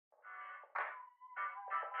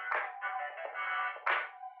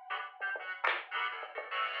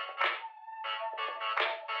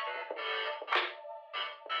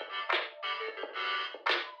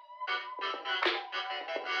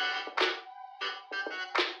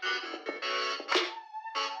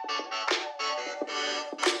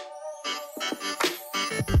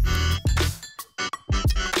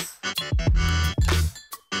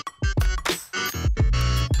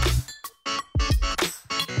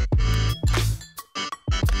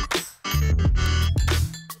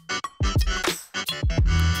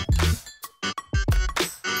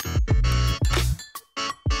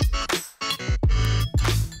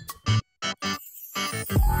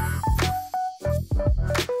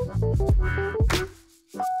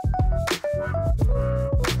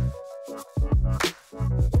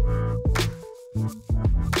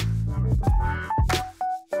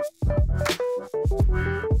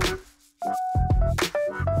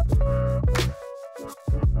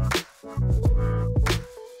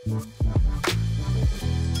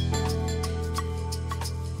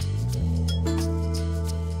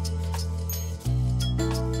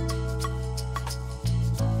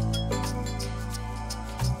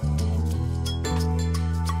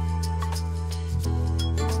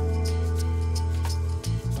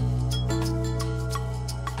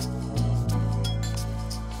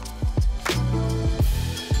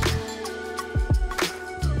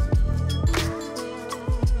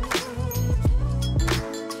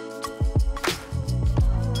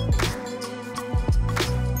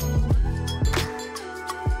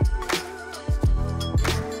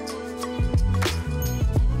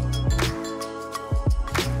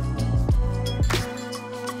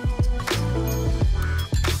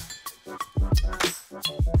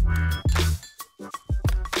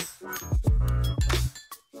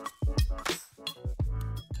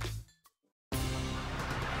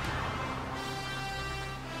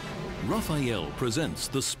Rafael presents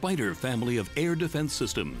the SPYDER family of air defense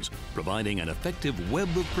systems, providing an effective web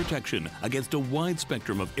of protection against a wide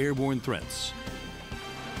spectrum of airborne threats.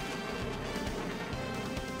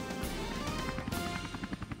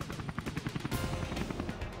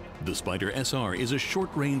 The SPYDER SR is a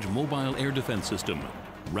short-range mobile air defense system,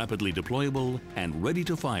 rapidly deployable and ready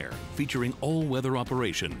to fire, featuring all-weather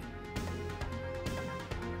operation.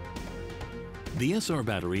 The SR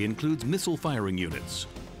battery includes missile firing units,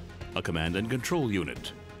 a command and control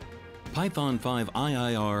unit, Python 5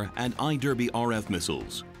 IIR and iDerby RF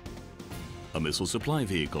missiles, a missile supply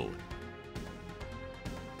vehicle,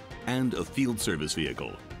 and a field service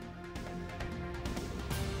vehicle.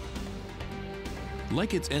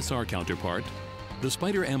 Like its SR counterpart, the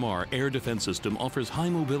SPYDER MR air defense system offers high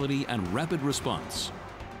mobility and rapid response.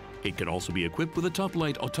 It can also be equipped with a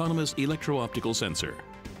Toplite autonomous electro-optical sensor.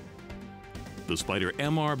 The SPYDER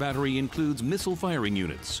MR battery includes missile firing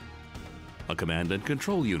units, a command and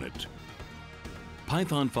control unit,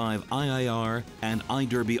 Python 5 IIR and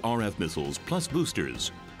iDerby RF missiles plus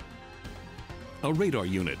boosters, a radar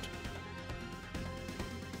unit,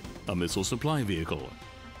 a missile supply vehicle,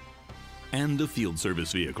 and a field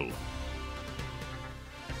service vehicle.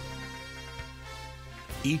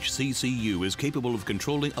 Each CCU is capable of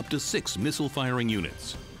controlling up to 6 missile firing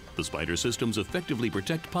units. The SPYDER systems effectively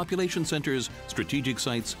protect population centers, strategic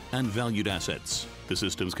sites, and valued assets. The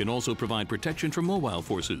systems can also provide protection from mobile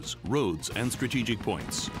forces, roads, and strategic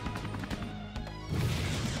points.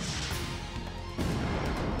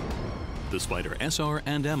 The SPYDER SR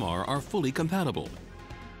and MR are fully compatible.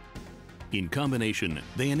 In combination,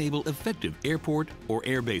 they enable effective airport or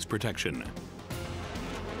airbase protection.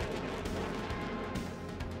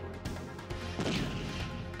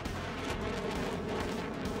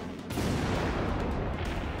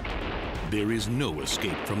 There is no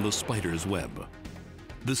escape from the SPYDER's web.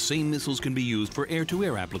 The same missiles can be used for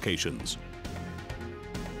air-to-air applications.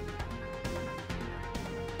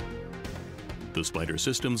 The SPYDER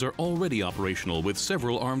systems are already operational with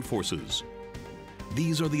several armed forces.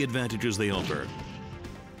 These are the advantages they offer: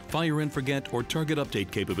 fire and forget or target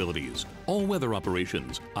update capabilities, all-weather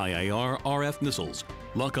operations, IIR RF missiles,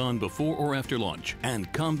 lock-on before or after launch,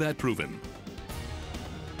 and combat-proven.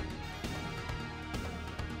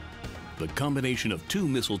 The combination of 2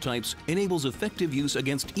 missile types enables effective use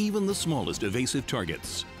against even the smallest evasive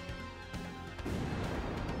targets.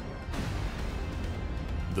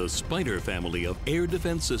 The SPYDER family of air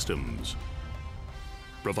defense systems,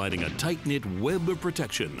 providing a tight-knit web of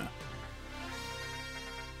protection